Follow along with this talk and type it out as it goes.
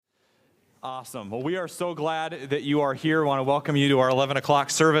Awesome. Well, we are so glad that you are here. We want to welcome you to our 11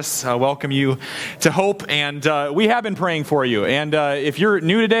 o'clock service, welcome you to Hope, and we have been praying for you. And if you're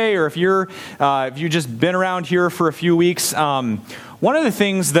new today, or if you've just been around here for a few weeks, one of the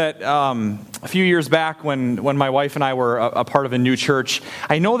things that a few years back when my wife and I were a part of a new church,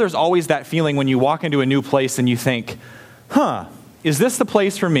 I know there's always that feeling when you walk into a new place and you think, is this the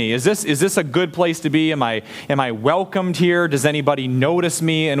place for me? Is this a good place to be? Am I welcomed here? Does anybody notice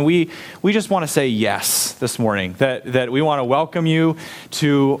me? And we just want to say yes this morning, that we want to welcome you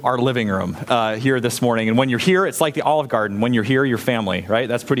to our living room here this morning. And when you're here, it's like the Olive Garden. When you're here, you're family, right?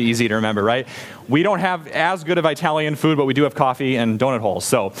 That's pretty easy to remember, right? We don't have as good of Italian food, but we do have coffee and donut holes.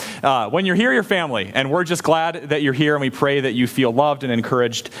 So when you're here, you're family. And we're just glad that you're here, and we pray that you feel loved and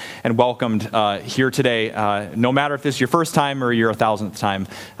encouraged and welcomed here today. No matter if this is your first time or your 1,000th time,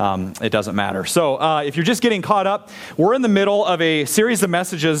 it doesn't matter. So if you're just getting caught up, we're in the middle of a series of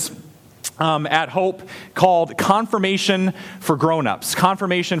messages at Hope called Confirmation for Grown-Ups.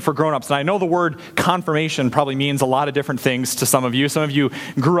 Confirmation for Grown-Ups. And I know the word confirmation probably means a lot of different things to some of you. Some of you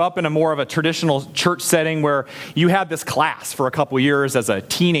grew up in a more of a traditional church setting where you had this class for a couple years as a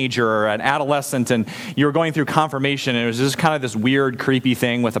teenager or an adolescent, and you were going through confirmation, and it was just kind of this weird, creepy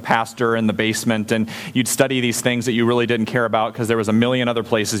thing with a pastor in the basement, and you'd study these things that you really didn't care about because there was a million other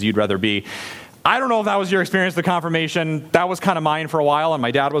places you'd rather be. I don't know if that was your experience with confirmation. That was kind of mine for a while, and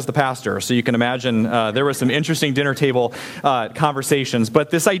my dad was the pastor, so you can imagine there were some interesting dinner table conversations. But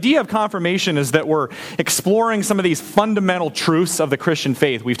this idea of confirmation is that we're exploring some of these fundamental truths of the Christian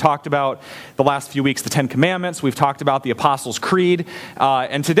faith. We've talked about the last few weeks the Ten Commandments. We've talked about the Apostles' Creed.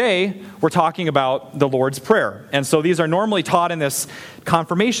 And today, we're talking about the Lord's Prayer. And so these are normally taught in this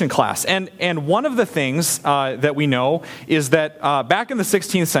confirmation class. And one of the things that we know is that back in the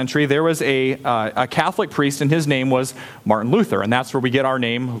 16th century, there was a Catholic priest, and his name was Martin Luther, and that's where we get our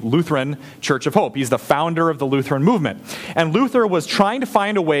name, Lutheran Church of Hope. He's the founder of the Lutheran movement. And Luther was trying to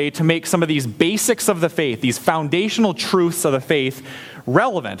find a way to make some of these basics of the faith, these foundational truths of the faith,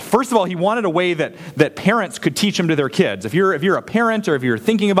 relevant. First of all, he wanted a way that parents could teach them to their kids. If you're a parent, or if you're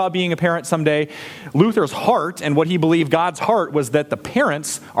thinking about being a parent someday, Luther's heart, and what he believed God's heart, was that the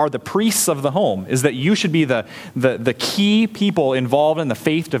parents are the priests of the home, is that you should be the key people involved in the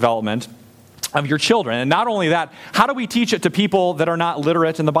faith development of your children. And not only that, how do we teach it to people that are not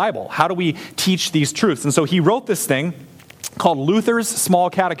literate in the Bible? How do we teach these truths? And so he wrote this thing called Luther's Small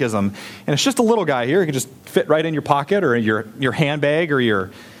Catechism. And it's just a little guy here. It can just fit right in your pocket, or your handbag, or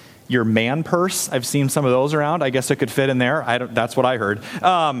your man purse. I've seen some of those around. I guess it could fit in there. That's what I heard.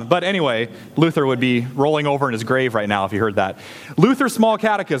 But anyway, Luther would be rolling over in his grave right now if he heard that. Luther's Small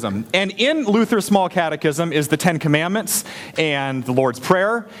Catechism. And in Luther's Small Catechism is the Ten Commandments, and the Lord's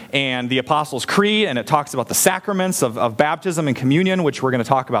Prayer, and the Apostles' Creed, and it talks about the sacraments of baptism and communion, which we're going to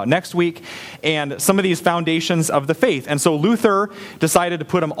talk about next week, and some of these foundations of the faith. And so Luther decided to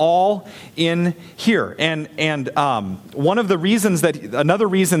put them all in here. And another reason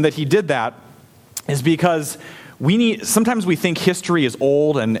that he did that is because sometimes we think history is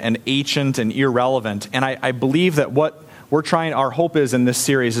old and ancient and irrelevant. And I believe that what our hope is in this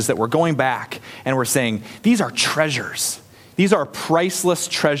series is that we're going back and we're saying, these are treasures. These are priceless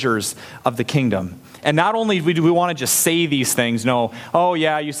treasures of the kingdom. And not only do we want to just say these things,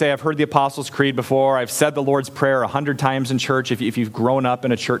 you say, I've heard the Apostles' Creed before, I've said the Lord's Prayer 100 times in church if you've grown up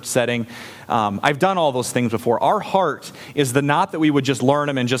in a church setting. I've done all those things before. Our heart is not that we would just learn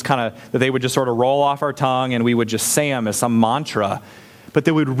them and just that they would just sort of roll off our tongue and we would just say them as some mantra, but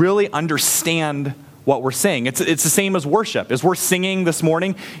that we'd really understand what we're saying. It's the same as worship. As we're singing this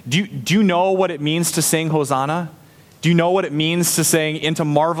morning, do you know what it means to sing Hosanna? Do you know what it means to sing, into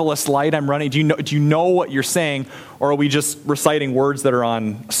marvelous light I'm running? Do you know what you're saying, or are we just reciting words that are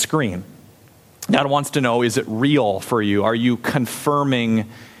on a screen? God wants to know, is it real for you? Are you confirming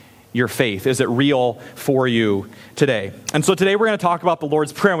your faith? Is it real for you today? And so today we're going to talk about the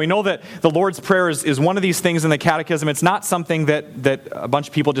Lord's Prayer. And we know that the Lord's Prayer is one of these things in the Catechism. It's not something that a bunch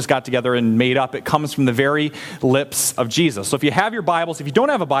of people just got together and made up. It comes from the very lips of Jesus. So if you have your Bibles, if you don't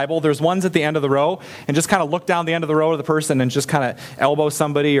have a Bible, there's ones at the end of the row, and just kind of look down the end of the row to the person and just kind of elbow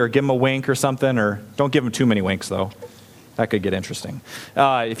somebody or give them a wink or something, or don't give them too many winks though. That could get interesting.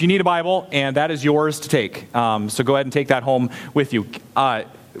 If you need a Bible, and that is yours to take. So go ahead and take that home with you.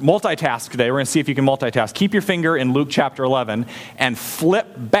 Multitask today. We're going to see if you can multitask. Keep your finger in Luke chapter 11 and flip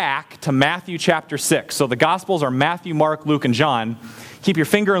back to Matthew chapter 6. So the Gospels are Matthew, Mark, Luke, and John. keep your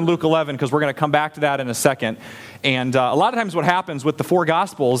finger in Luke 11 because we're going to come back to that in a second. And a lot of times what happens with the four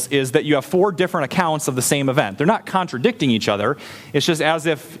Gospels is that you have four different accounts of the same event. They're not contradicting each other. It's just as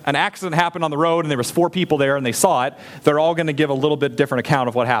if an accident happened on the road and there was four people there and they saw it, they're all going to give a little bit different account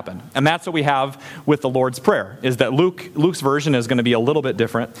of what happened. And that's what we have with the Lord's Prayer, is that Luke's version is going to be a little bit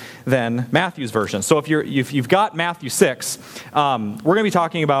different than Matthew's version. So if you've got Matthew 6, we're going to be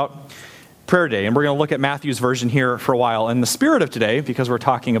talking about prayer day, and we're going to look at Matthew's version here for a while. In the spirit of today, because we're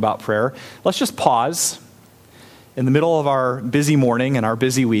talking about prayer, let's just pause in the middle of our busy morning and our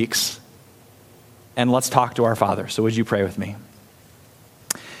busy weeks, and let's talk to our Father. So would you pray with me?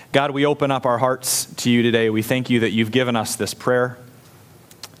 God, we open up our hearts to you today. We thank you that you've given us this prayer,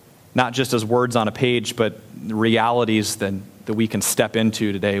 not just as words on a page, but realities that we can step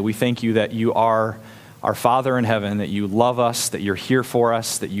into today. We thank you that you are our Father in heaven, that you love us, that you're here for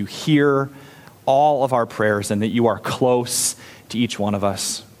us, that you hear all of our prayers, and that you are close to each one of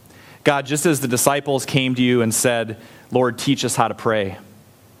us. God, just as the disciples came to you and said, Lord, teach us how to pray,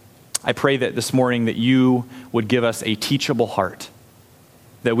 I pray that this morning that you would give us a teachable heart,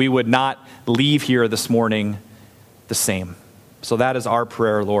 that we would not leave here this morning the same. So that is our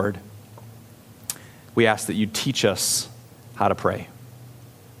prayer, Lord. We ask that you teach us how to pray.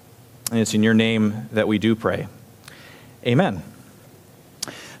 And it's in your name that we do pray. Amen.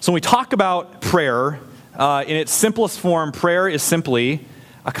 So when we talk about prayer, in its simplest form, prayer is simply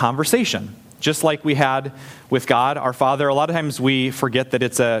a conversation. Just like we had with God, our Father, a lot of times we forget that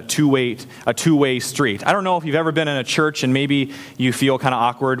it's a two-way street. I don't know if you've ever been in a church and maybe you feel kind of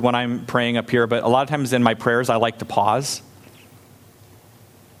awkward when I'm praying up here, but a lot of times in my prayers I like to pause.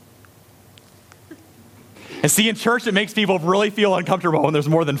 And see, in church, it makes people really feel uncomfortable when there's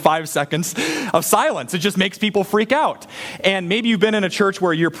more than 5 seconds of silence. It just makes people freak out. And maybe you've been in a church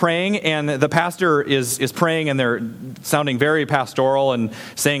where you're praying and the pastor is praying and they're sounding very pastoral and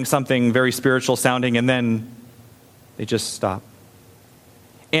saying something very spiritual sounding, and then they just stop.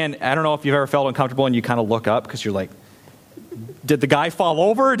 And I don't know if you've ever felt uncomfortable and you kind of look up because you're like, did the guy fall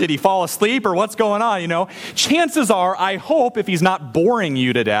over? Did he fall asleep? Or what's going on? You know, chances are, I hope, if he's not boring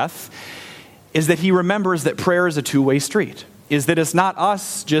you to death, is that he remembers that prayer is a two-way street, is that it's not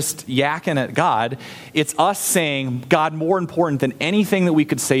us just yakking at God, it's us saying, God, more important than anything that we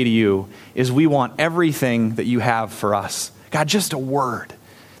could say to you is we want everything that you have for us. God, just a word.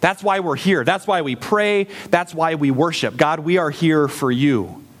 That's why we're here. That's why we pray. That's why we worship. God, we are here for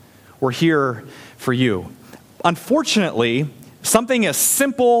you. We're here for you. Unfortunately, something as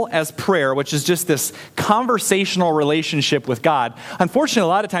simple as prayer, which is just this conversational relationship with God, unfortunately,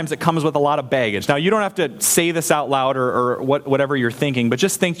 a lot of times it comes with a lot of baggage. Now, you don't have to say this out loud or whatever you're thinking, but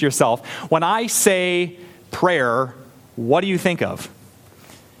just think to yourself, when I say prayer, what do you think of?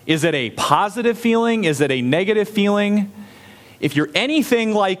 Is it a positive feeling? Is it a negative feeling? If you're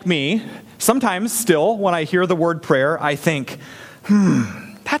anything like me, sometimes still, when I hear the word prayer, I think,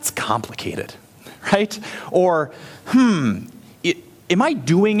 that's complicated, right? Or, am I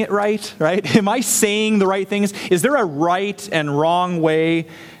doing it right? Am I saying the right things? Is there a right and wrong way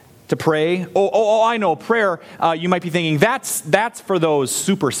to pray? Oh, I know, prayer, you might be thinking, that's for those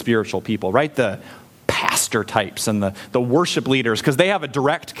super spiritual people, right? The pastor types and the worship leaders, because they have a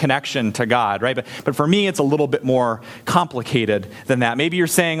direct connection to God, right? But for me, it's a little bit more complicated than that. Maybe you're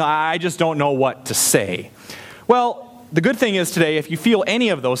saying, I just don't know what to say. Well, the good thing is today, if you feel any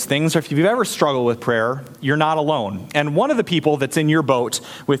of those things, or if you've ever struggled with prayer, you're not alone. And one of the people that's in your boat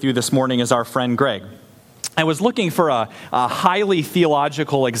with you this morning is our friend Greg. I was looking for a highly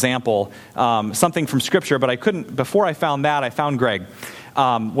theological example, something from Scripture, but I couldn't. Before I found that, I found Greg,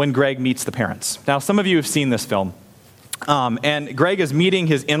 when Greg meets the parents. Now, some of you have seen this film. And Greg is meeting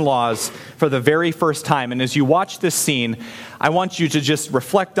his in-laws for the very first time. And as you watch this scene, I want you to just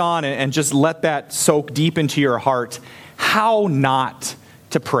reflect on and just let that soak deep into your heart how not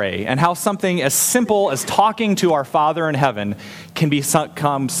to pray, and how something as simple as talking to our Father in heaven can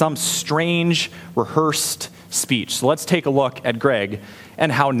become some strange, rehearsed speech. So let's take a look at Greg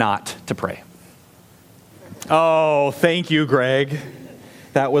and how not to pray. Oh, thank you, Greg.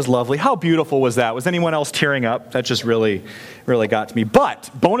 That was lovely. How beautiful was that? Was anyone else tearing up? That just really, really got to me.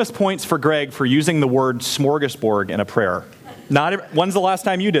 But bonus points for Greg for using the word smorgasbord in a prayer. When's the last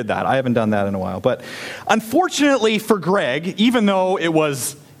time you did that? I haven't done that in a while. But unfortunately for Greg, even though it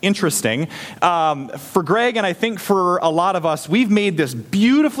was interesting, for Greg, and I think for a lot of us, we've made this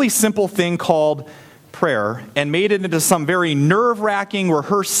beautifully simple thing called prayer and made it into some very nerve-wracking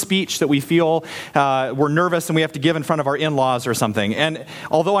rehearsed speech that we feel we're nervous and we have to give in front of our in-laws or something. And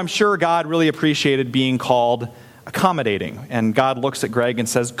although I'm sure God really appreciated being called accommodating. And God looks at Greg and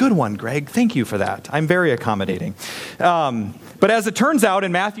says, good one, Greg. Thank you for that. I'm very accommodating. But as it turns out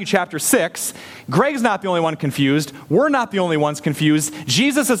in Matthew chapter 6, Greg's not the only one confused. We're not the only ones confused.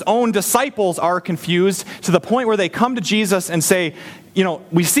 Jesus' own disciples are confused to the point where they come to Jesus and say,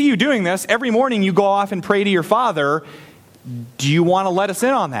 we see you doing this. Every morning you go off and pray to your Father. Do you want to let us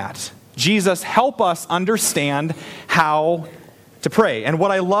in on that? Jesus, help us understand how to pray. And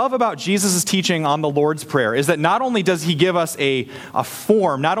what I love about Jesus' teaching on the Lord's Prayer is that not only does he give us a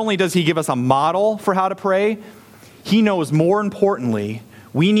form, not only does he give us a model for how to pray, he knows more importantly,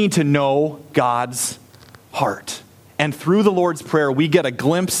 we need to know God's heart. And through the Lord's Prayer, we get a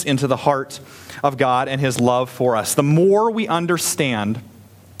glimpse into the heart of God and his love for us. The more we understand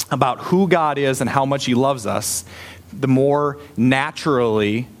about who God is and how much he loves us, the more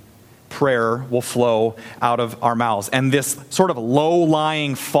naturally prayer will flow out of our mouths. And this sort of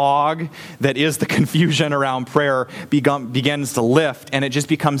low-lying fog that is the confusion around prayer begins to lift, and it just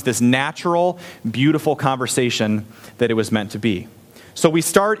becomes this natural, beautiful conversation that it was meant to be. So we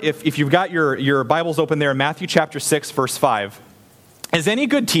start, if you've got your Bibles open there, Matthew chapter 6, verse 5. As any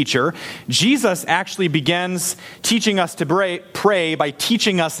good teacher, Jesus actually begins teaching us to pray by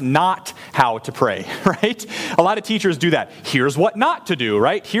teaching us not how to pray, right? A lot of teachers do that. Here's what not to do,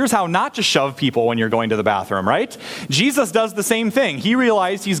 right? Here's how not to shove people when you're going to the bathroom, right? Jesus does the same thing. He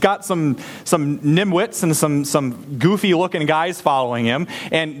realized he's got some nimwits and some goofy-looking guys following him,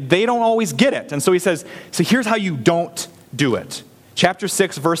 and they don't always get it. And so he says, so here's how you don't do it. Chapter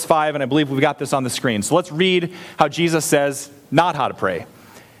 6, verse 5, and I believe we've got this on the screen. So let's read how Jesus says not how to pray.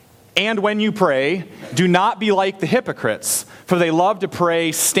 And when you pray, do not be like the hypocrites, for they love to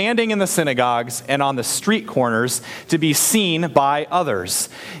pray standing in the synagogues and on the street corners to be seen by others.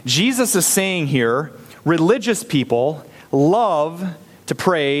 Jesus is saying here, religious people love to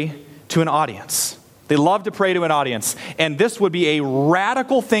pray to an audience. They love to pray to an audience. And this would be a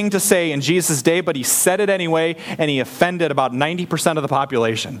radical thing to say in Jesus' day, but he said it anyway, and he offended about 90% of the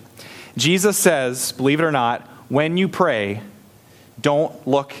population. Jesus says, believe it or not, when you pray, don't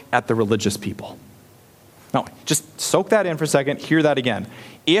look at the religious people. No, just soak that in for a second. Hear that again.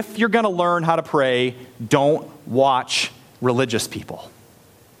 If you're going to learn how to pray, don't watch religious people.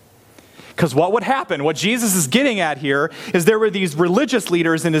 Because what would happen, what Jesus is getting at here, is there were these religious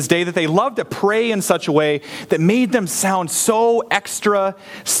leaders in his day that they loved to pray in such a way that made them sound so extra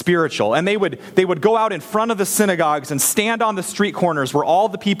spiritual. And they would go out in front of the synagogues and stand on the street corners where all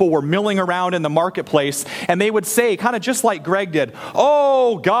the people were milling around in the marketplace, and they would say, kind of just like Greg did,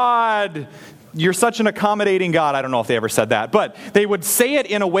 "Oh, God, you're such an accommodating God." I don't know if they ever said that, but they would say it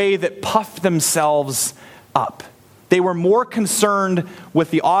in a way that puffed themselves up. They were more concerned with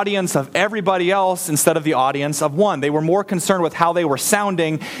the audience of everybody else instead of the audience of one. They were more concerned with how they were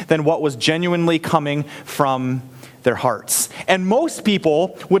sounding than what was genuinely coming from their hearts. And most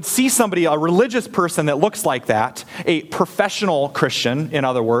people would see somebody, a religious person that looks like that, a professional Christian, in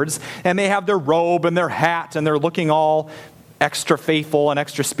other words, and they have their robe and their hat and they're looking all extra faithful and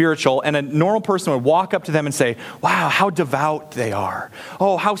extra spiritual, and a normal person would walk up to them and say, "Wow, how devout they are.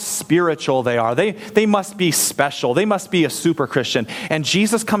 Oh, how spiritual they are. They must be special. They must be a super Christian." And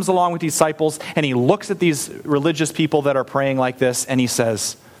Jesus comes along with disciples, and he looks at these religious people that are praying like this, and he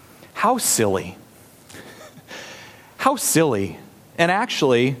says, "How silly. How silly. And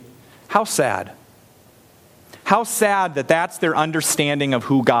actually, how sad. How sad that that's their understanding of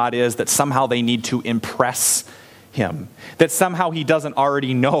who God is, that somehow they need to impress him, that somehow he doesn't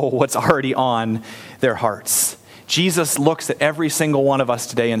already know what's already on their hearts." Jesus looks at every single one of us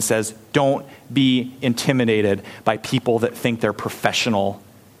today and says, don't be intimidated by people that think they're professional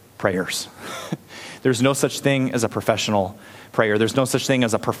prayers. There's no such thing as a professional prayer. There's no such thing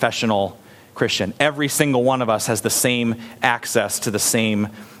as a professional Christian. Every single one of us has the same access to the same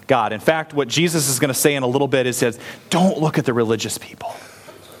God. In fact, what Jesus is going to say in a little bit is, says, don't look at the religious people.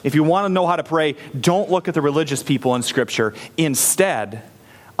 If you want to know how to pray, don't look at the religious people in Scripture. Instead,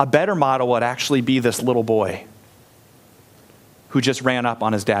 a better model would actually be this little boy who just ran up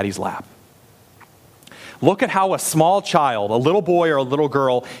on his daddy's lap. Look at how a small child, a little boy or a little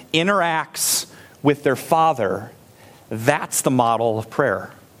girl, interacts with their father. That's the model of prayer.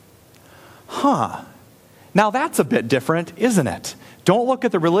 Now that's a bit different, isn't it? Don't look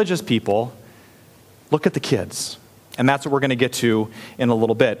at the religious people. Look at the kids. And that's what we're going to get to in a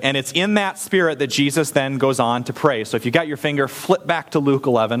little bit. And it's in that spirit that Jesus then goes on to pray. So if you got your finger, flip back to Luke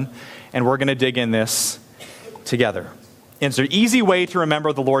 11, and we're going to dig in this together. And it's an easy way to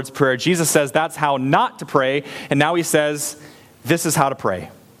remember the Lord's Prayer. Jesus says that's how not to pray, and now he says this is how to pray.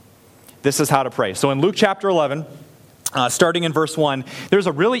 This is how to pray. So in Luke chapter 11, Starting in verse 1, there's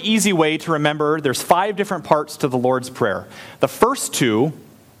a really easy way to remember. There's 5 different parts to the Lord's Prayer. The first 2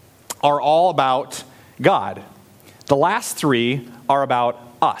 are all about God. The last 3 are about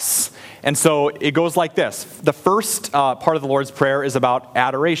us. And so it goes like this. The first part of the Lord's Prayer is about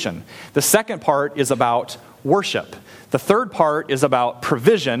adoration. The second part is about worship. The third part is about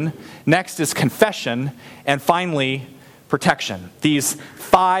provision. Next is confession. And finally, protection. These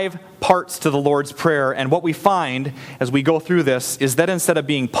 5 parts to the Lord's Prayer. And what we find as we go through this is that instead of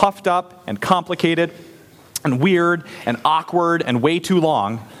being puffed up and complicated and weird and awkward and way too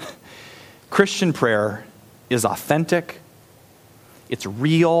long, Christian prayer is authentic, it's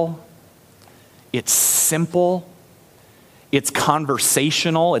real, it's simple, it's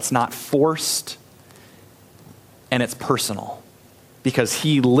conversational, it's not forced, and it's personal because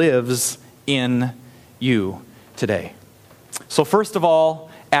He lives in you today. So first of all,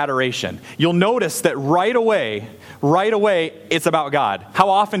 adoration. You'll notice that right away, it's about God. How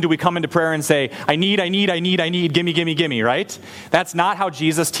often do we come into prayer and say, I need, gimme, right? That's not how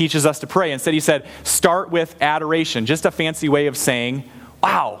Jesus teaches us to pray. Instead, He said, start with adoration. Just a fancy way of saying,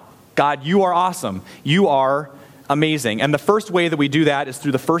 wow, God, you are awesome. You are amazing. And the first way that we do that is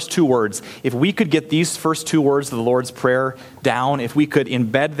through the first 2 words. If we could get these first 2 words of the Lord's Prayer down, if we could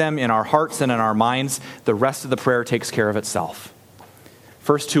embed them in our hearts and in our minds, the rest of the prayer takes care of itself.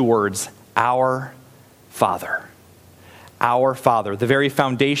 First 2 words, our Father. Our Father, the very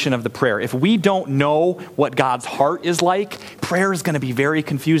foundation of the prayer. If we don't know what God's heart is like, prayer is going to be very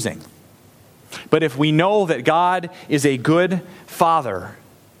confusing. But if we know that God is a good Father,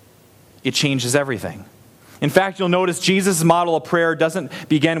 it changes everything. In fact, you'll notice Jesus' model of prayer doesn't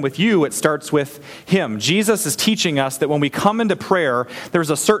begin with you, it starts with Him. Jesus is teaching us that when we come into prayer,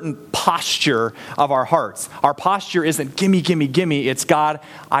 there's a certain posture of our hearts. Our posture isn't gimme, it's God,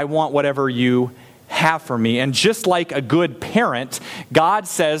 I want whatever you have for me. And just like a good parent, God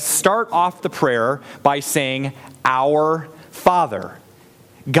says, start off the prayer by saying, our Father.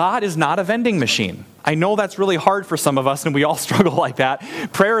 God is not a vending machine. I know that's really hard for some of us, and we all struggle like that.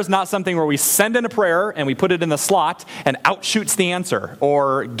 Prayer is not something where we send in a prayer and we put it in the slot and out shoots the answer,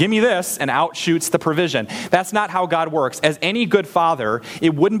 or give me this and out shoots the provision. That's not how God works. As any good father,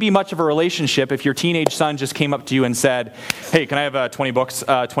 it wouldn't be much of a relationship if your teenage son just came up to you and said, hey, can I have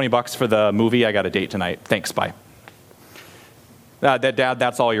 $20 for the movie? I got a date tonight. Thanks, bye. Dad,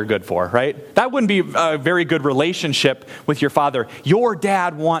 that's all you're good for, right? That wouldn't be a very good relationship with your father. Your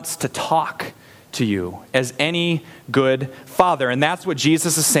dad wants to talk to you as any good father. And that's what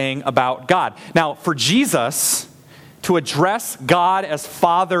Jesus is saying about God. Now, for Jesus to address God as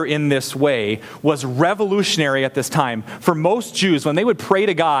Father in this way was revolutionary at this time. For most Jews, when they would pray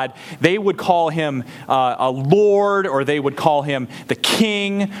to God, they would call Him a Lord, or they would call Him the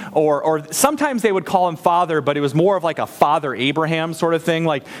King, or sometimes they would call Him Father, but it was more of like a Father Abraham sort of thing,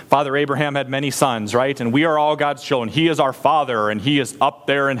 like Father Abraham had many sons, right? And we are all God's children. He is our Father, and He is up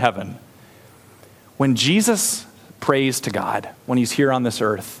there in heaven. When Jesus prays to God, when He's here on this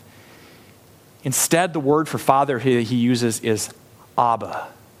earth, instead the word for Father he uses is Abba,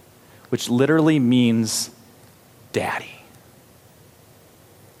 which literally means daddy.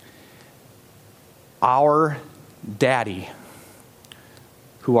 Our daddy,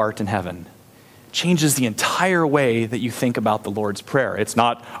 who art in heaven, changes the entire way that you think about the Lord's Prayer. It's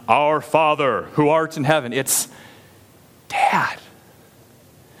not our Father, who art in heaven. It's Dad.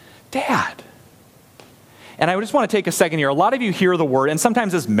 Dad. And I just want to take a second here. A lot of you hear the word, and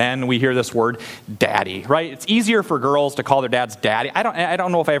sometimes as men we hear this word, daddy, right? It's easier for girls to call their dads daddy. I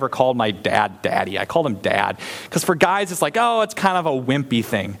don't know if I ever called my dad daddy. I called him dad. Because for guys, it's like, oh, it's kind of a wimpy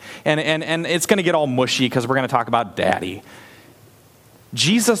thing. And it's going to get all mushy because we're going to talk about daddy.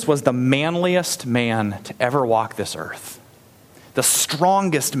 Jesus was the manliest man to ever walk this earth. The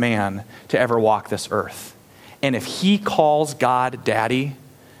strongest man to ever walk this earth. And if He calls God daddy,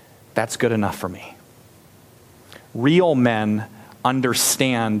 that's good enough for me. Real men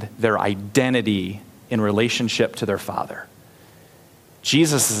understand their identity in relationship to their Father.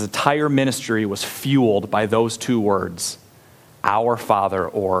 Jesus' entire ministry was fueled by those 2 words, our Father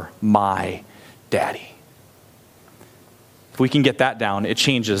or my daddy. If we can get that down, it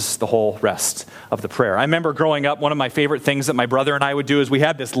changes the whole rest of the prayer. I remember growing up, one of my favorite things that my brother and I would do is we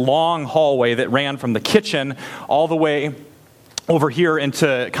had this long hallway that ran from the kitchen all the way over here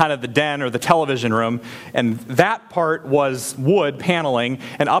into kind of the den or the television room, and that part was wood paneling,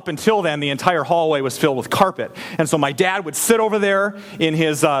 and up until then the entire hallway was filled with carpet. And so my dad would sit over there in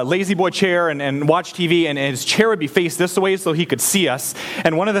his lazy boy chair and watch TV, and his chair would be faced this way so he could see us.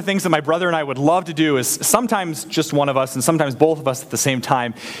 And one of the things that my brother and I would love to do is sometimes just one of us and sometimes both of us at the same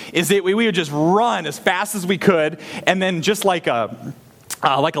time is that we would just run as fast as we could, and then just like a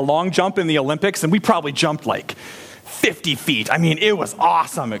long jump in the Olympics, and we probably jumped like 50 feet. I mean, it was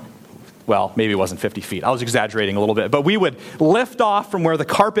awesome. Well, maybe it wasn't 50 feet. I was exaggerating a little bit. But we would lift off from where the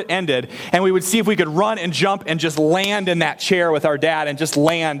carpet ended, and we would see if we could run and jump and just land in that chair with our dad and just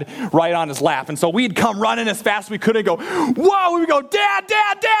land right on his lap. And so we'd come running as fast as we could and go, whoa! We would go, Dad,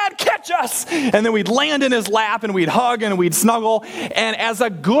 Dad, Dad, catch us! And then we'd land in his lap, and we'd hug, and we'd snuggle. And as a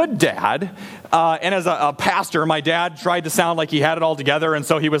good dad, and as a pastor, my dad tried to sound like he had it all together, and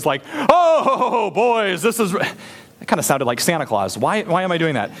so he was like, oh, boys, this is... It kind of sounded like Santa Claus. Why am I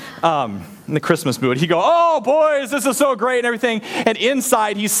doing that? In the Christmas mood. He'd go, oh, boys, this is so great and everything. And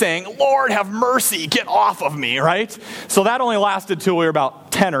inside he's saying, Lord, have mercy, get off of me, right? So that only lasted till we were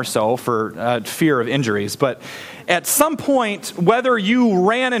about 10 or so for fear of injuries. But at some point, whether you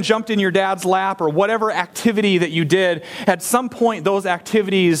ran and jumped in your dad's lap or whatever activity that you did, at some point those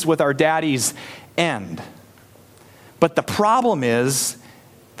activities with our daddies end. But the problem is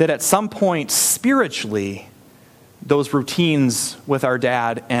that at some point spiritually, those routines with our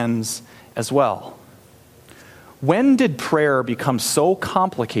dad ends as well. When did prayer become so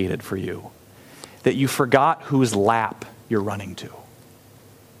complicated for you that you forgot whose lap you're running to?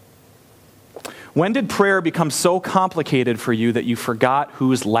 When did prayer become so complicated for you that you forgot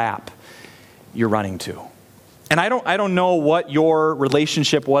whose lap you're running to? And I don't know what your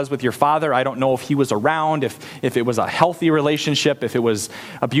relationship was with your father. I don't know if he was around, if it was a healthy relationship, if it was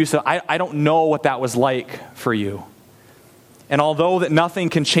abusive. I don't know what that was like for you. And although that nothing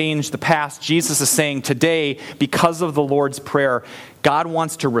can change the past, Jesus is saying today, because of the Lord's Prayer, God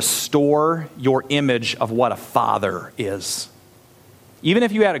wants to restore your image of what a father is. Even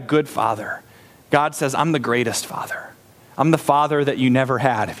if you had a good father, God says, I'm the greatest father. I'm the father that you never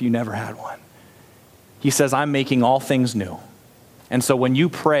had if you never had one. He says, I'm making all things new. And so when you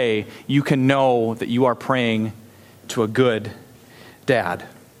pray, you can know that you are praying to a good dad.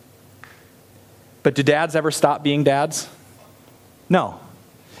 But do dads ever stop being dads? No.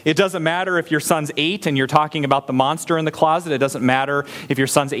 It doesn't matter if your son's 8 and you're talking about the monster in the closet. It doesn't matter if your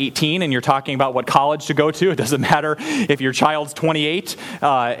son's 18 and you're talking about what college to go to. It doesn't matter if your child's 28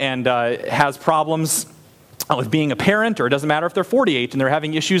 and has problems with being a parent, or it doesn't matter if they're 48 and they're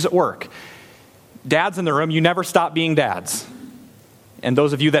having issues at work. Dads in the room, you never stop being dads. And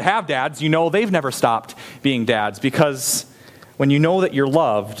those of you that have dads, you know they've never stopped being dads, because when you know that you're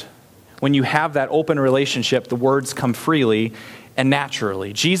loved, when you have that open relationship, the words come freely and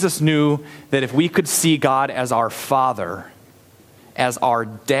naturally. Jesus knew that if we could see God as our Father, as our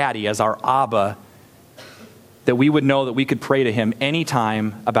daddy, as our Abba, that we would know that we could pray to him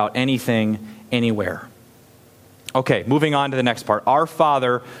anytime about anything, anywhere. Okay, moving on to the next part. Our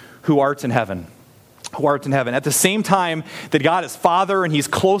Father who art in heaven. Who art in heaven. At the same time that God is Father and he's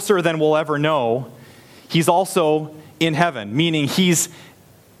closer than we'll ever know, he's also in heaven, meaning he's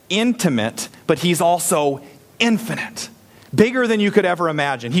intimate, but he's also infinite. Bigger than you could ever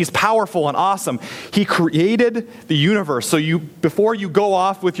imagine. He's powerful and awesome. He created the universe. So before you go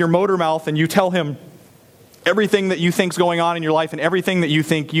off with your motor mouth and you tell him everything that you think's going on in your life and everything that you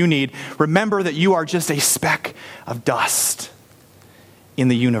think you need, remember that you are just a speck of dust in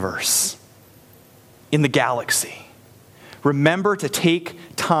the universe, in the galaxy. Remember to take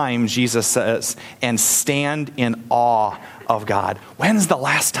time, Jesus says, and stand in awe of God. When's the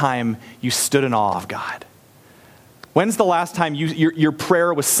last time you stood in awe of God? When's the last time your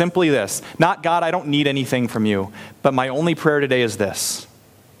prayer was simply this? Not, God, I don't need anything from you, but my only prayer today is this.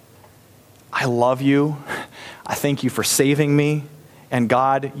 I love you. I thank you for saving me. And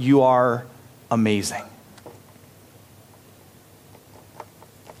God, you are amazing.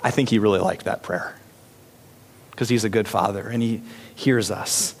 I think he really liked that prayer because he's a good father and he hears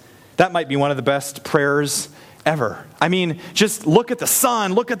us. That might be one of the best prayers ever. I mean, just look at the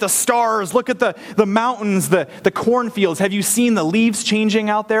sun, look at the stars, look at the mountains, the cornfields. Have you seen the leaves changing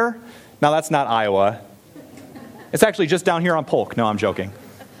out there? Now, that's not Iowa. It's actually just down here on Polk. No, I'm joking.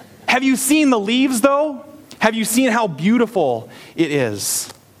 Have you seen the leaves, though? Have you seen how beautiful it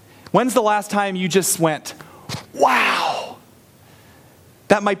is? When's the last time you just went, wow?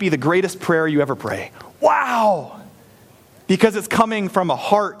 That might be the greatest prayer you ever pray. Wow! Because it's coming from a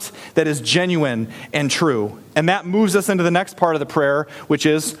heart that is genuine and true. And that moves us into the next part of the prayer, which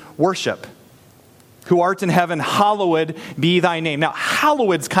is worship. who art in heaven, hallowed be thy name. Now,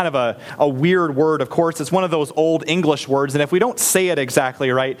 hallowed's kind of a weird word, of course. It's one of those old English words, and if we don't say it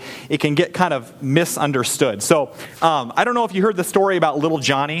exactly right, it can get kind of misunderstood. So, I don't know if you heard the story about little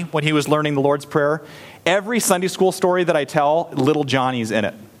Johnny when he was learning the Lord's Prayer. Every Sunday school story that I tell, little Johnny's in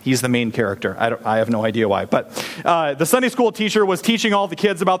it. He's the main character. I have no idea why. But the Sunday school teacher was teaching all the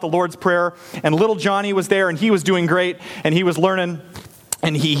kids about the Lord's Prayer, and little Johnny was there, and he was doing great, and he was learning,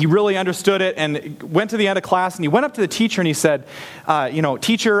 and he really understood it, and went to the end of class, and he went up to the teacher, and he said,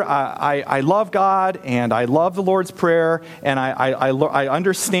 teacher, I love God, and I love the Lord's Prayer, and I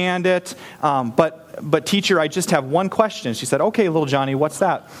understand it, but teacher, I just have one question. She said, okay, little Johnny, what's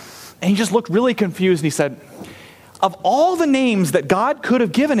that? And he just looked really confused, and he said, of all the names that God could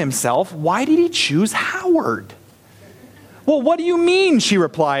have given himself, why did he choose Howard? Well, what do you mean? She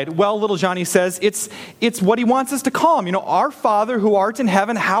replied. Well, little Johnny says, it's what he wants us to call him. Our Father who art in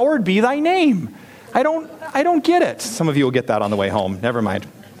heaven, hallowed be thy name. I don't get it. Some of you will get that on the way home. Never mind.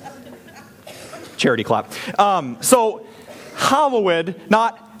 Charity clap. So hallowed,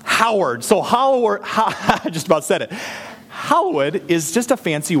 not Howard. So hallowed, I just about said it. Hallowed is just a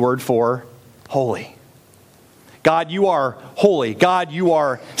fancy word for holy. God, you are holy. God, you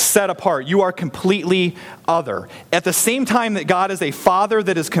are set apart. You are completely other. At the same time that God is a father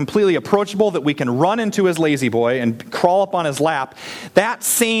that is completely approachable, that we can run into his lazy boy and crawl up on his lap, that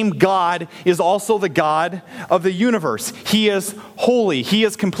same God is also the God of the universe. He is holy. He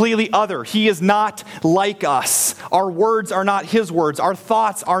is completely other. He is not like us. Our words are not his words. Our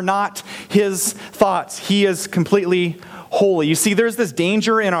thoughts are not his thoughts. He is completely holy. You see, there's this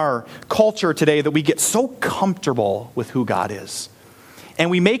danger in our culture today that we get so comfortable with who God is. And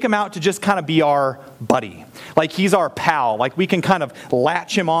we make him out to just kind of be our buddy. Like he's our pal. Like we can kind of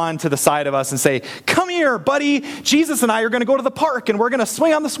latch him on to the side of us and say, come here, buddy. Jesus and I are going to go to the park and we're going to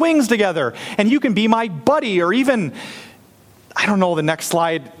swing on the swings together. And you can be my buddy. Or even, I don't know, the next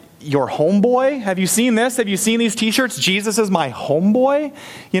slide, your homeboy. Have you seen this? Have you seen these t-shirts? Jesus is my homeboy.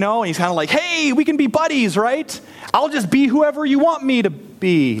 And he's kind of like, hey, we can be buddies, right? I'll just be whoever you want me to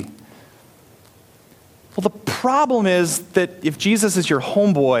be. Well, the problem is that if Jesus is your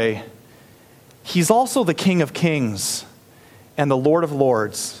homeboy, he's also the King of Kings and the Lord of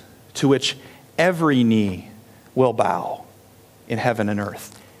Lords, to which every knee will bow in heaven and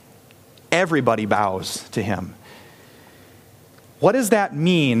earth. Everybody bows to him. What does that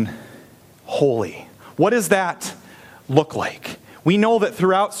mean, holy? What does that look like? We know that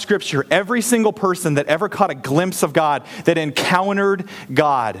throughout Scripture, every single person that ever caught a glimpse of God, that encountered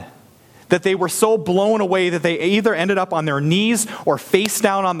God, that they were so blown away that they either ended up on their knees or face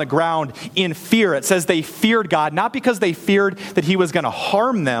down on the ground in fear. It says they feared God, not because they feared that he was going to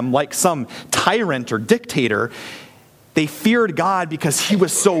harm them like some tyrant or dictator. They feared God because he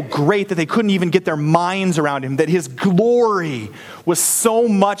was so great that they couldn't even get their minds around him, that his glory was so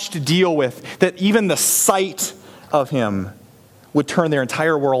much to deal with that even the sight of him would turn their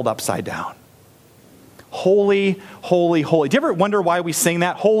entire world upside down. Holy, holy, holy. Do you ever wonder why we sing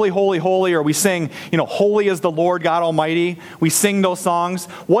that? Holy, holy, holy, or we sing, holy is the Lord God Almighty. We sing those songs.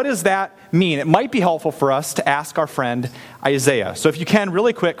 What does that mean? It might be helpful for us to ask our friend Isaiah. So if you can,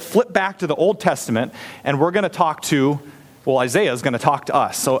 really quick, flip back to the Old Testament, and we're going to talk to, Isaiah is going to talk to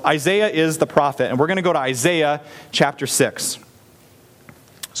us. So Isaiah is the prophet, and we're going to go to Isaiah chapter 6.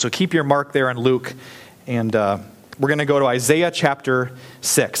 So keep your mark there in Luke, and we're going to go to Isaiah chapter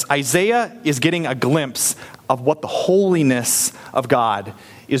 6. Isaiah is getting a glimpse of what the holiness of God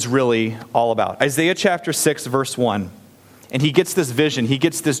is really all about. Isaiah chapter 6, verse 1. And he gets this vision, he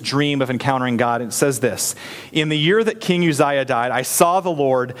gets this dream of encountering God. And it says this: in the year that King Uzziah died, I saw the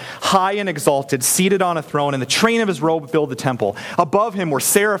Lord high and exalted, seated on a throne, and the train of his robe filled the temple. Above him were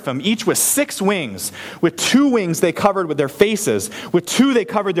seraphim, each with 6 wings. With 2 wings they covered with their faces, with 2 they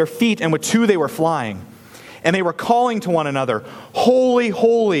covered their feet, and with 2 they were flying. And they were calling to one another, holy,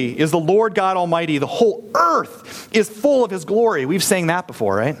 holy is the Lord God Almighty. The whole earth is full of his glory. We've sang that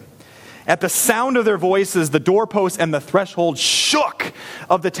before, right? At the sound of their voices, the doorposts and the threshold shook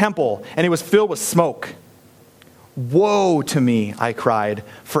of the temple, and it was filled with smoke. Woe to me, I cried,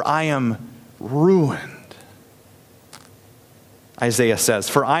 for I am ruined. Isaiah says,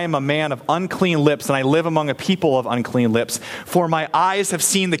 for I am a man of unclean lips, and I live among a people of unclean lips. For my eyes have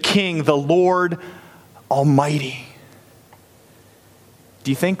seen the King, the Lord Almighty.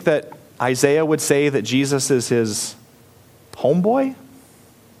 Do you think that Isaiah would say that Jesus is his homeboy?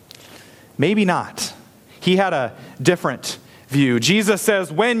 Maybe not. He had a different view. Jesus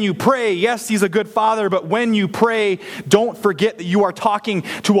says, when you pray, yes, he's a good father, but when you pray, don't forget that you are talking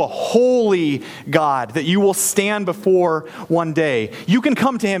to a holy God that you will stand before one day. You can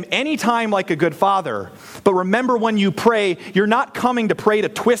come to him anytime like a good father, but remember when you pray, you're not coming to pray to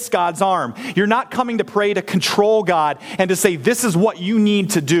twist God's arm. You're not coming to pray to control God and to say, this is what you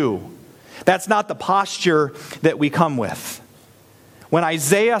need to do. That's not the posture that we come with. When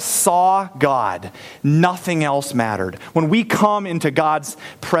Isaiah saw God, nothing else mattered. When we come into God's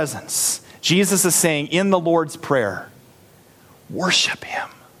presence, Jesus is saying in the Lord's Prayer, worship him.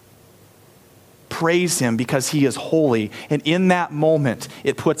 Praise him because he is holy. And in that moment,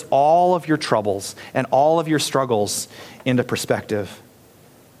 it puts all of your troubles and all of your struggles into perspective.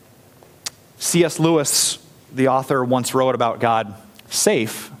 C.S. Lewis, the author, once wrote about God,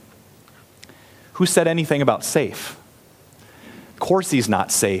 safe. Who said anything about safe? Of course he's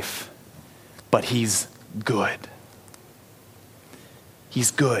not safe, but he's good. He's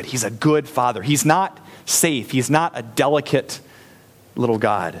good. He's a good father. He's not safe. He's not a delicate little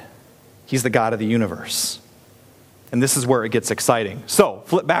God. He's the God of the universe. And this is where it gets exciting. So,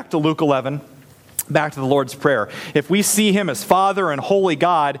 flip back to Luke 11, back to the Lord's Prayer. If we see him as Father and holy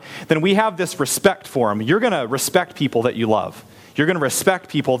God, then we have this respect for him. You're going to respect people that you love. You're going to respect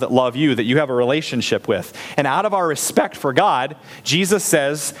people that love you, that you have a relationship with. And out of our respect for God, Jesus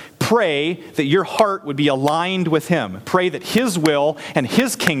says, pray that your heart would be aligned with him. Pray that his will and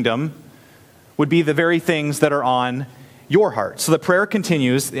his kingdom would be the very things that are on your heart. So the prayer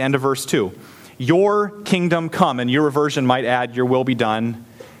continues, the end of verse 2. Your kingdom come, and your version might add, your will be done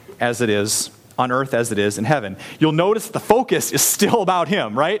as it is on earth as it is in heaven. You'll notice the focus is still about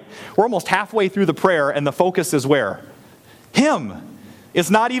him, right? We're almost halfway through the prayer, and the focus is where? Him. It's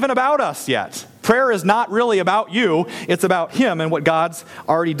not even about us yet. Prayer is not really about you. It's about him and what God's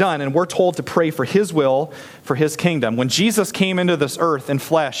already done. And we're told to pray for his will, for his kingdom. When Jesus came into this earth in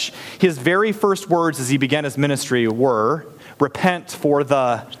flesh, his very first words as he began his ministry were, repent, for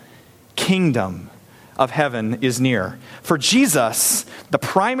the kingdom of heaven is near. For Jesus, the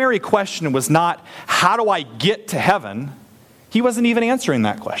primary question was not, how do I get to heaven? He wasn't even answering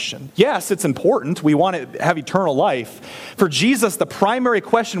that question. Yes, it's important. We want to have eternal life. For Jesus, the primary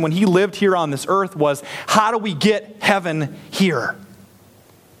question when he lived here on this earth was, how do we get heaven here?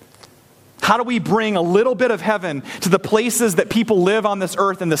 How do we bring a little bit of heaven to the places that people live on this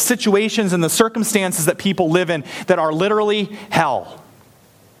earth and the situations and the circumstances that people live in that are literally hell?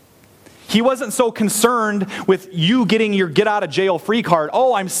 He wasn't so concerned with you getting your get out of jail free card.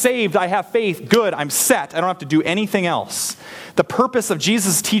 Oh, I'm saved, I have faith, good, I'm set, I don't have to do anything else. The purpose of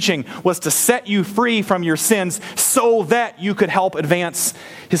Jesus' teaching was to set you free from your sins so that you could help advance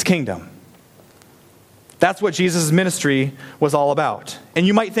his kingdom. That's what Jesus' ministry was all about. And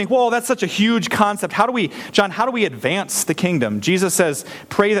you might think, well, that's such a huge concept. How do we advance the kingdom? Jesus says,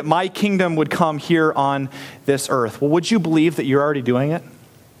 pray that my kingdom would come here on this earth. Well, would you believe that you're already doing it?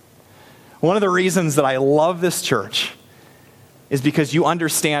 One of the reasons that I love this church is because you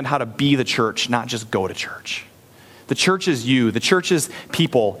understand how to be the church, not just go to church. The church is you. The church is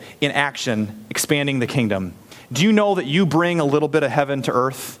people in action, expanding the kingdom. Do you know that you bring a little bit of heaven to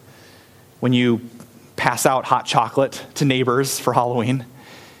earth when you pass out hot chocolate to neighbors for Halloween?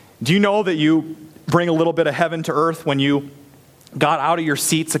 Do you know that you bring a little bit of heaven to earth when you got out of your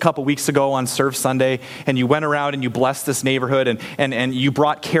seats a couple weeks ago on Serve Sunday and you went around and you blessed this neighborhood and you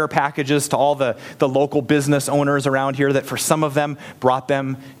brought care packages to all the local business owners around here that for some of them brought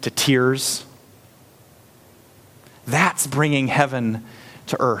them to tears? That's bringing heaven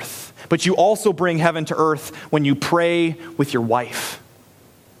to earth. But you also bring heaven to earth when you pray with your wife.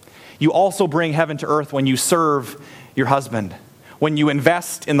 You also bring heaven to earth when you serve your husband, when you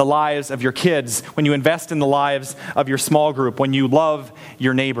invest in the lives of your kids, when you invest in the lives of your small group, when you love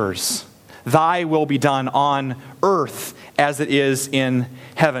your neighbors. Thy will be done on earth as it is in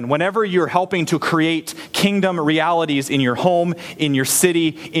heaven. Whenever you're helping to create kingdom realities in your home, in your city,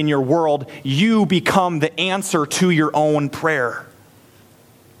 in your world, you become the answer to your own prayer.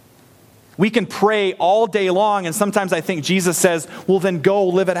 We can pray all day long, and sometimes I think Jesus says, well, then go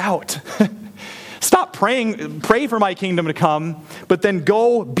live it out. Stop praying, pray for my kingdom to come, but then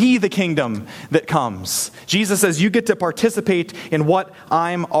go be the kingdom that comes. Jesus says you get to participate in what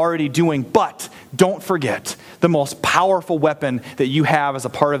I'm already doing, but don't forget the most powerful weapon that you have as a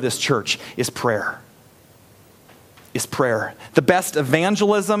part of this church is prayer. Is prayer. The best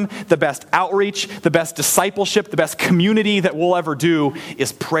evangelism, the best outreach, the best discipleship, the best community that we'll ever do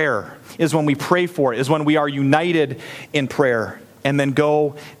is prayer. Is when we pray for it, is when we are united in prayer, and then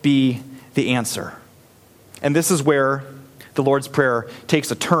go be the answer. And this is where the Lord's Prayer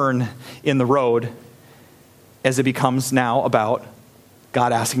takes a turn in the road as it becomes now about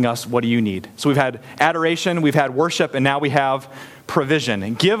God asking us, what do you need? So we've had adoration, we've had worship, and now we have provision.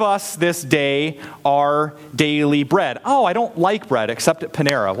 And give us this day our daily bread. Oh, I don't like bread except at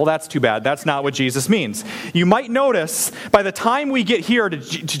Panera. Well, that's too bad. That's not what Jesus means. You might notice by the time we get here to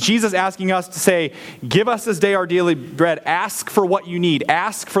Jesus asking us to say, give us this day our daily bread, ask for what you need.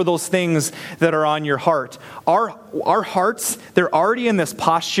 Ask for those things that are on your heart. Our hearts, they're already in this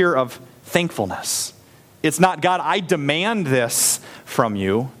posture of thankfulness. It's not, God, I demand this from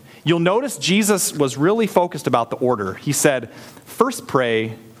you. You'll notice Jesus was really focused about the order. He said, first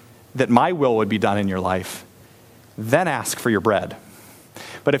pray that my will would be done in your life, then ask for your bread.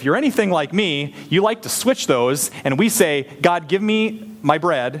 But if you're anything like me, you like to switch those, and we say, God, give me my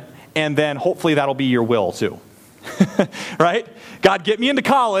bread, and then hopefully that'll be your will too. Right? God, get me into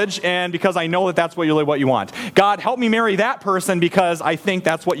college, and because I know that that's what you want. God, help me marry that person because I think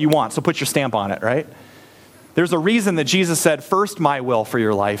that's what you want. So put your stamp on it, right? There's a reason that Jesus said, first my will for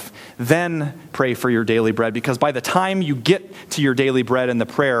your life, then pray for your daily bread. Because by the time you get to your daily bread in the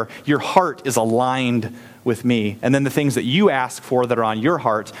prayer, your heart is aligned with me. And then the things that you ask for that are on your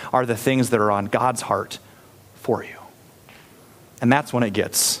heart are the things that are on God's heart for you. And that's when it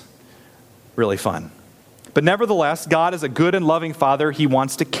gets really fun. But nevertheless, God is a good and loving Father. He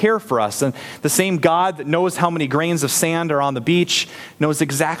wants to care for us. And the same God that knows how many grains of sand are on the beach knows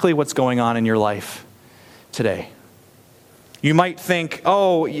exactly what's going on in your life today. You might think,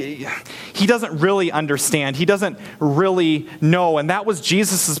 oh, he doesn't really understand. He doesn't really know. And that was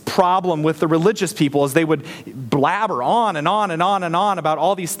Jesus' problem with the religious people, as they would blabber on and on and on and on about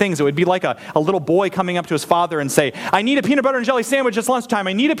all these things. It would be like a little boy coming up to his father and say, I need a peanut butter and jelly sandwich at lunchtime.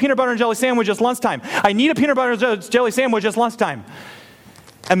 I need a peanut butter and jelly sandwich at lunchtime. I need a peanut butter and jelly sandwich at lunchtime.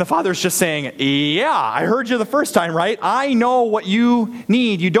 And the father's just saying, yeah, I heard you the first time, right? I know what you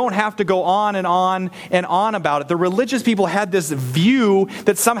need. You don't have to go on and on and on about it. The religious people had this view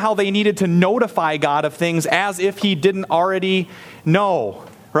that somehow they needed to notify God of things as if he didn't already know,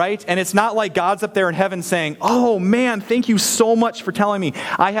 right? And it's not like God's up there in heaven saying, oh man, thank you so much for telling me.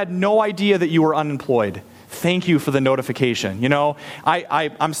 I had no idea that you were unemployed. Thank you for the notification. You know,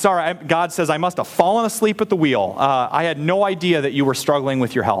 I'm sorry. God says I must have fallen asleep at the wheel. I had no idea that you were struggling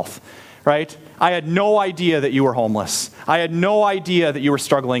with your health, right? I had no idea that you were homeless. I had no idea that you were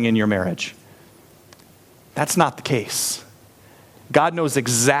struggling in your marriage. That's not the case. God knows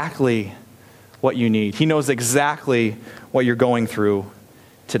exactly what you need. He knows exactly what you're going through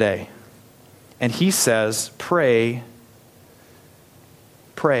today. And he says, pray,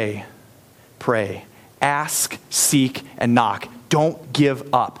 pray, pray. Ask, seek, and knock. Don't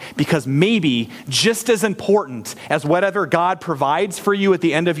give up. Because maybe just as important as whatever God provides for you at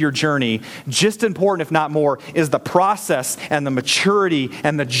the end of your journey, just important, if not more, is the process and the maturity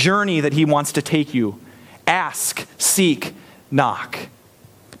and the journey that he wants to take you. Ask, seek, knock.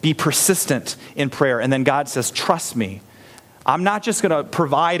 Be persistent in prayer. And then God says, trust me. I'm not just going to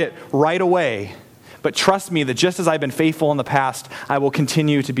provide it right away. But trust me that just as I've been faithful in the past, I will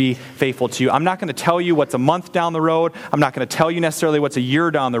continue to be faithful to you. I'm not going to tell you what's a month down the road. I'm not going to tell you necessarily what's a year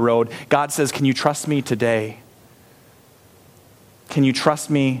down the road. God says, can you trust me today? Can you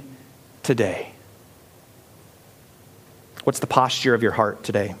trust me today? What's the posture of your heart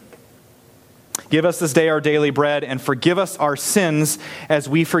today? Give us this day our daily bread, and forgive us our sins as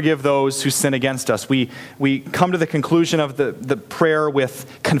we forgive those who sin against us. We come to the conclusion of the prayer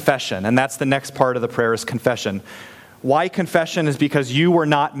with confession, and that's the next part of the prayer is confession. Why confession is because you were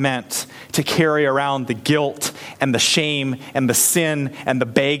not meant to carry around the guilt and the shame and the sin and the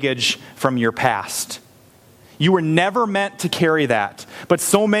baggage from your past. You were never meant to carry that. But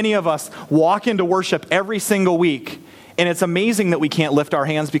so many of us walk into worship every single week, and it's amazing that we can't lift our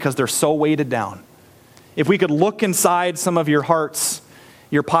hands because they're so weighted down. If we could look inside some of your hearts,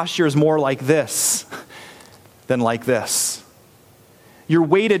 your posture is more like this than like this. You're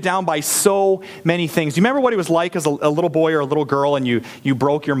weighted down by so many things. Do you remember what it was like as a little boy or a little girl and you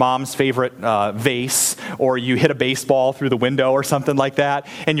broke your mom's favorite vase, or you hit a baseball through the window or something like that,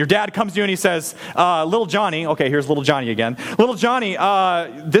 and your dad comes to you and he says, little Johnny, okay, here's little Johnny again. Little Johnny,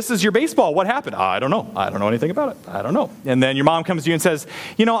 this is your baseball. What happened? I don't know. I don't know anything about it. I don't know. And then your mom comes to you and says,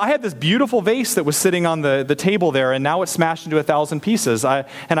 you know, I had this beautiful vase that was sitting on the table there, and now it's smashed into 1,000 pieces.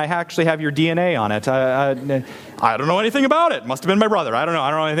 And I actually have your DNA on it. I don't know anything about it. Must have been my brother. I don't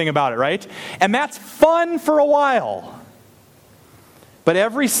know anything about it, right? And that's fun for a while. But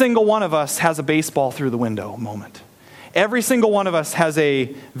every single one of us has a baseball through the window moment. Every single one of us has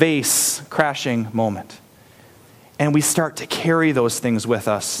a vase crashing moment. And we start to carry those things with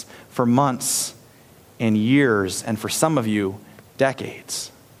us for months and years, and for some of you,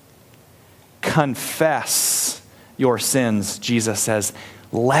 decades. confess your sins, Jesus says,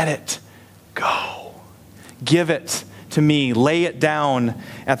 let it go. Give it to me. Lay it down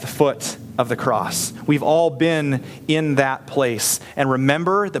at the foot of the cross. We've all been in that place. And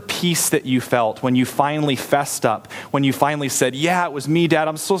remember the peace that you felt when you finally fessed up, when you finally said, yeah, it was me, Dad.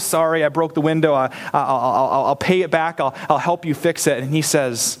 I'm so sorry. I broke the window. I'll pay it back. I'll help you fix it. And he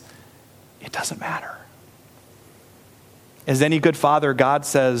says, it doesn't matter. As any good father, God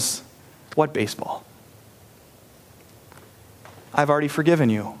says, what baseball? I've already forgiven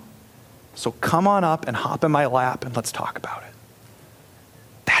you. So come on up and hop in my lap and let's talk about it.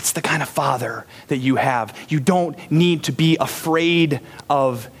 That's the kind of father that you have. You don't need to be afraid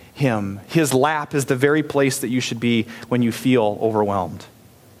of him. His lap is the very place that you should be when you feel overwhelmed.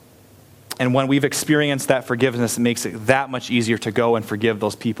 And when we've experienced that forgiveness, it makes it that much easier to go and forgive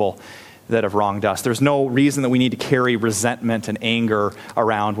those people that have wronged us. There's no reason that we need to carry resentment and anger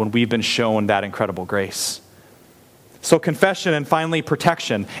around when we've been shown that incredible grace. So confession and finally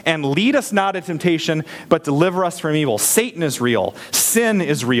protection. And lead us not into temptation, but deliver us from evil. Satan is real. Sin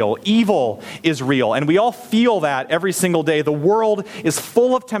is real. Evil is real. And we all feel that every single day. The world is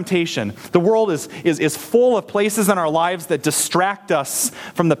full of temptation. The world is full of places in our lives that distract us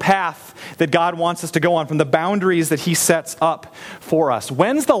from the path that God wants us to go on, from the boundaries that he sets up for us.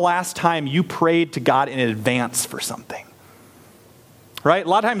 When's the last time you prayed to God in advance for something? Right? A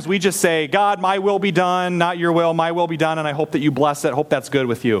lot of times we just say, God, my will be done, not your will, my will be done, and I hope that you bless it. Hope that's good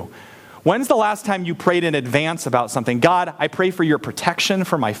with you. When's the last time you prayed in advance about something? God, I pray for your protection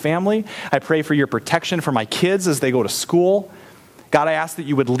for my family. I pray for your protection for my kids as they go to school. God, I ask that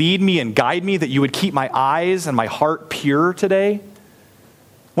you would lead me and guide me, that you would keep my eyes and my heart pure today.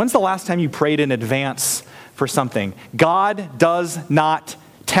 When's the last time you prayed in advance for something? God does not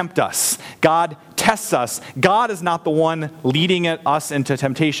tempt us. God tests us. God is not the one leading us into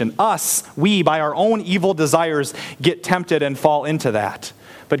temptation. We, by our own evil desires, get tempted and fall into that.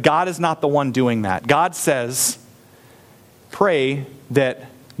 But God is not the one doing that. God says, pray that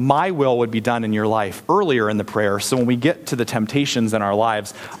my will would be done in your life earlier in the prayer, so when we get to the temptations in our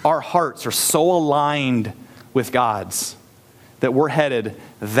lives, our hearts are so aligned with God's that we're headed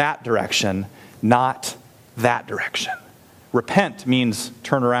that direction, not that direction. Repent means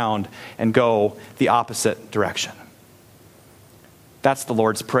turn around and go the opposite direction. That's the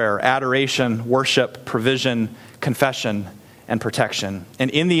Lord's Prayer. Adoration, worship, provision, confession, and protection.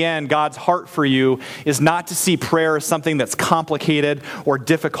 And in the end, God's heart for you is not to see prayer as something that's complicated or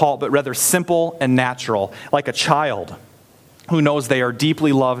difficult, but rather simple and natural, like a child who knows they are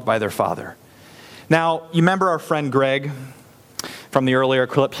deeply loved by their father. Now, you remember our friend Greg from the earlier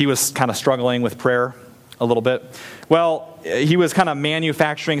clip? He was kind of struggling with prayer a little bit. Well, he was kind of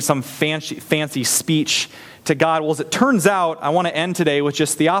manufacturing some fancy speech to God. Well, as it turns out, I want to end today with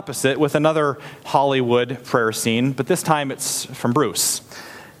just the opposite, with another Hollywood prayer scene, but this time it's from Bruce.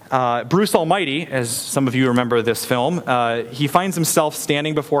 Bruce Almighty, as some of you remember this film, he finds himself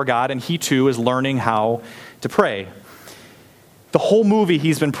standing before God, and he too is learning how to pray. The whole movie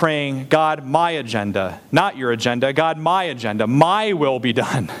he's been praying, God, my agenda, not your agenda. God, my agenda, my will be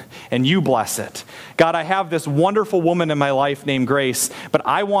done, and you bless it. God, I have this wonderful woman in my life named Grace, but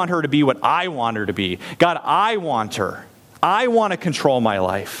I want her to be what I want her to be. God, I want her. I want to control my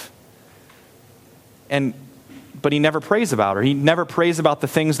life. But he never prays about her. He never prays about the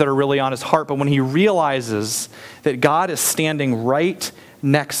things that are really on his heart. But when he realizes that God is standing right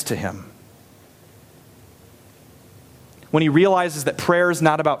next to him, when he realizes that prayer is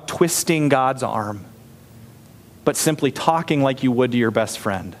not about twisting God's arm, but simply talking like you would to your best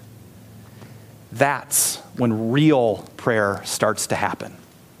friend, that's when real prayer starts to happen.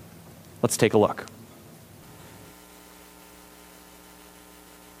 Let's take a look.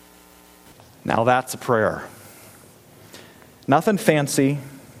 Now that's a prayer. Nothing fancy,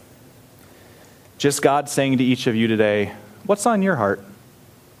 just God saying to each of you today, what's on your heart?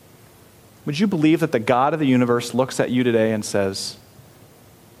 Would you believe that the God of the universe looks at you today and says,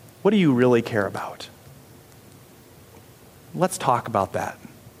 what do you really care about? Let's talk about that.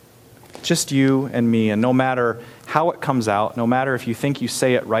 Just you and me, and no matter how it comes out, no matter if you think you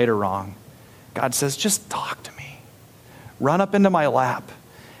say it right or wrong, God says, just talk to me. Run up into my lap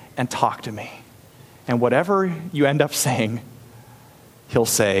and talk to me. And whatever you end up saying, he'll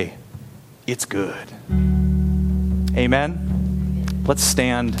say, it's good. Amen? Let's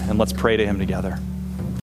stand and let's pray to him together.